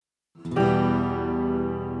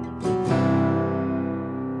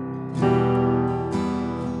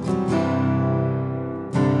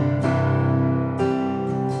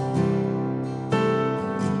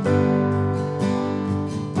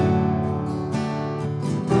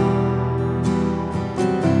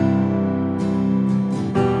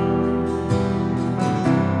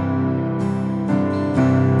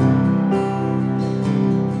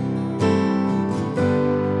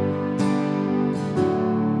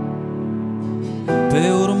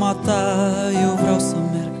urma ta eu vreau să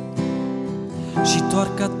merg și doar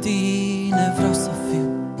ca tine vreau să fiu.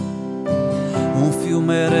 Un fiu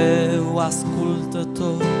mereu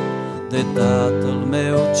ascultător de Tatăl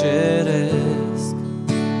meu ceresc.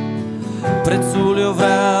 Prețul eu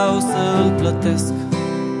vreau să-l plătesc,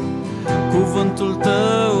 cuvântul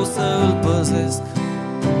tău să-l păzesc.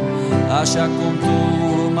 Așa cum tu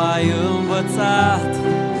m-ai învățat,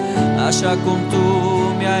 așa cum tu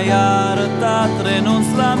mi-ai arătat, renunț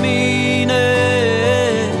la mine,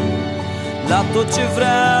 la tot ce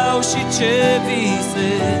vreau și ce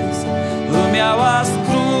visez. Îmi iau azi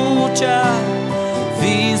crucea,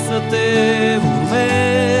 vin să te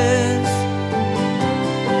urmez.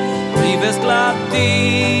 Privesc la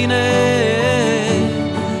tine,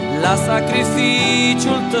 la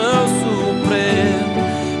sacrificiul tău suprem.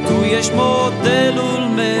 Tu ești modelul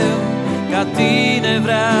meu, ca tine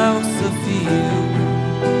vreau să fiu.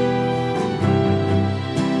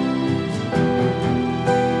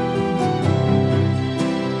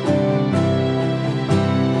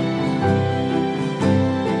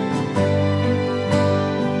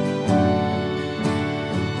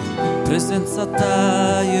 Prezența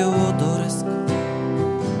ta eu o doresc,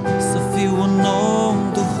 să fiu un om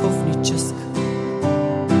duhovnicesc,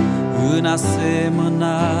 în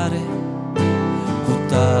asemănare cu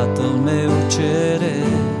Tatăl meu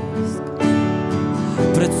ceresc.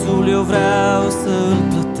 Prețul eu vreau să-l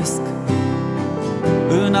plătesc,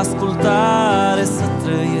 în ascultare să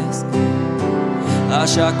trăiesc.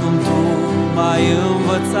 Așa cum tu m-ai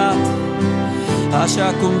învățat,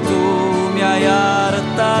 așa cum tu mi-ai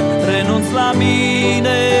arătat, renunț la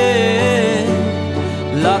mine,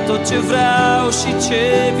 la tot ce vreau și ce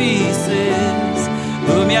visez.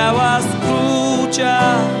 Îmi iau azi crucea,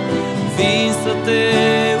 vin să te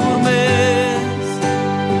urmez.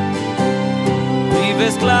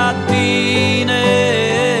 Privesc la tine,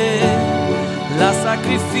 la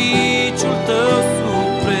sacrificiul tău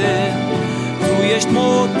suprem. Tu ești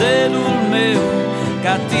modelul meu,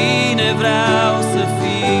 ca tine vreau să fiu.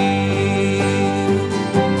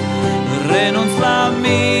 Renunț la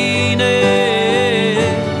mine,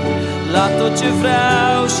 la tot ce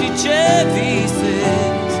vreau și ce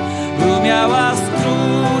visez. Îmi iau azi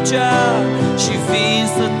crucea și vin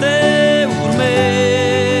să te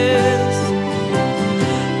urmez.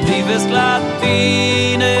 Privesc la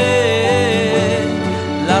tine,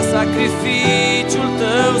 la sacrificiul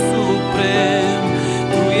tău suprem.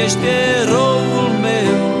 Tu ești eroul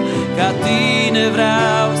meu, ca tine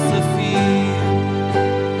vreau să fiu.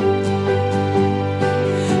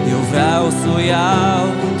 Eu vreau să o iau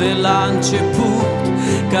de la început,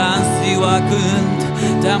 ca în ziua când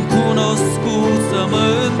te-am cunoscut, să mă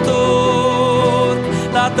întorc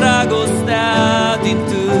la dragostea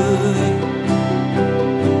dintâi.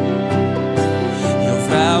 Eu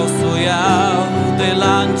vreau să o iau de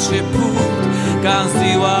la început, ca în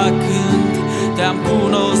ziua când te-am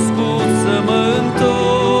cunoscut, să mă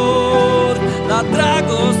întorc la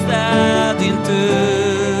dragostea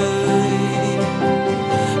dintâi.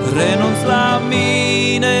 Renunț la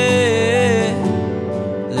mine,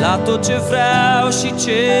 la tot ce vreau și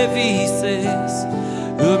ce visez.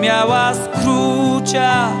 Îmi iau azi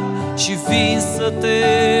crucea și vin să te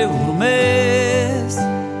urmez.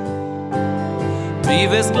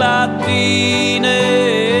 Privesc la tine,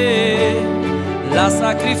 la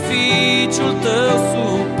sacrificiul tău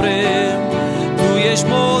suprem. Tu ești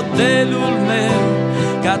modelul meu,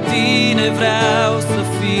 ca tine vreau să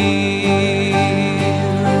fiu.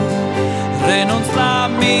 Renunț la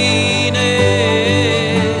mine,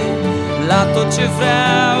 la tot ce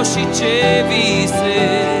vreau și ce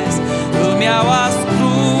visez. Îmi iau azi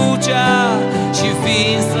crucea și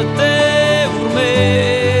vin să te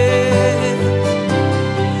urmez.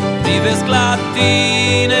 Privesc la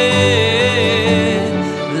tine,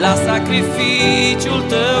 la sacrificiul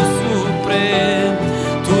tău